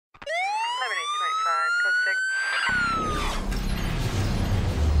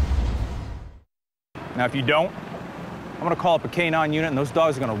Now, if you don't, I'm gonna call up a K9 unit, and those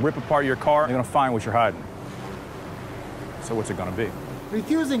dogs are gonna rip apart your car, and they're gonna find what you're hiding. So what's it gonna be?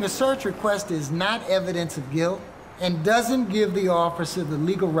 Refusing a search request is not evidence of guilt and doesn't give the officer the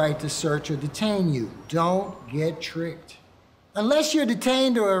legal right to search or detain you. Don't get tricked. Unless you're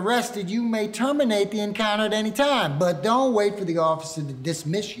detained or arrested, you may terminate the encounter at any time, but don't wait for the officer to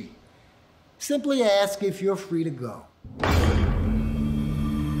dismiss you. Simply ask if you're free to go.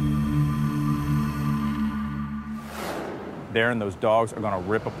 Darren, those dogs are gonna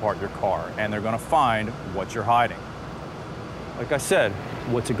rip apart your car, and they're gonna find what you're hiding. Like I said,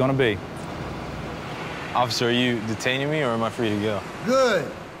 what's it gonna be? Officer, are you detaining me or am I free to go?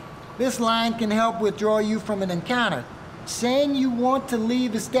 Good. This line can help withdraw you from an encounter. Saying you want to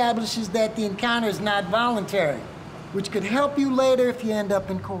leave establishes that the encounter is not voluntary, which could help you later if you end up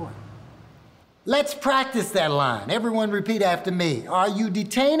in court. Let's practice that line. Everyone repeat after me. Are you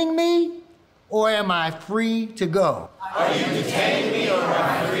detaining me or am I free to go? Are you detaining me or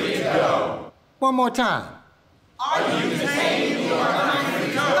am I free to go? One more time. Are you detaining me or am I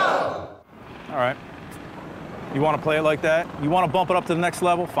free to go? All right. You wanna play it like that? You wanna bump it up to the next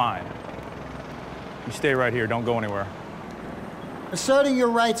level? Fine. You stay right here, don't go anywhere. Asserting your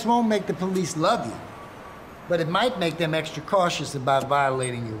rights won't make the police love you, but it might make them extra cautious about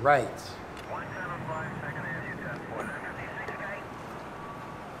violating your rights.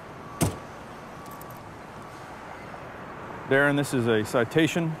 Darren, this is a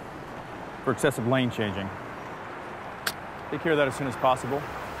citation for excessive lane changing. Take care of that as soon as possible.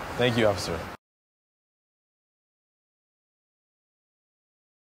 Thank you, officer.